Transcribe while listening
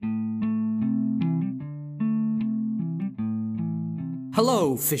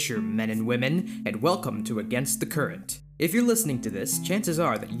Hello, fishermen and women, and welcome to Against the Current. If you're listening to this, chances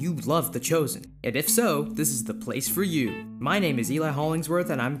are that you love The Chosen, and if so, this is the place for you. My name is Eli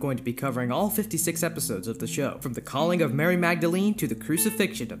Hollingsworth, and I'm going to be covering all 56 episodes of the show, from the calling of Mary Magdalene to the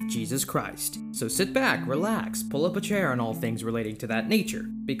crucifixion of Jesus Christ. So sit back, relax, pull up a chair on all things relating to that nature,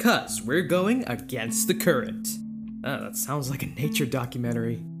 because we're going against the current. That sounds like a nature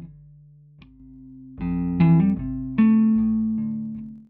documentary.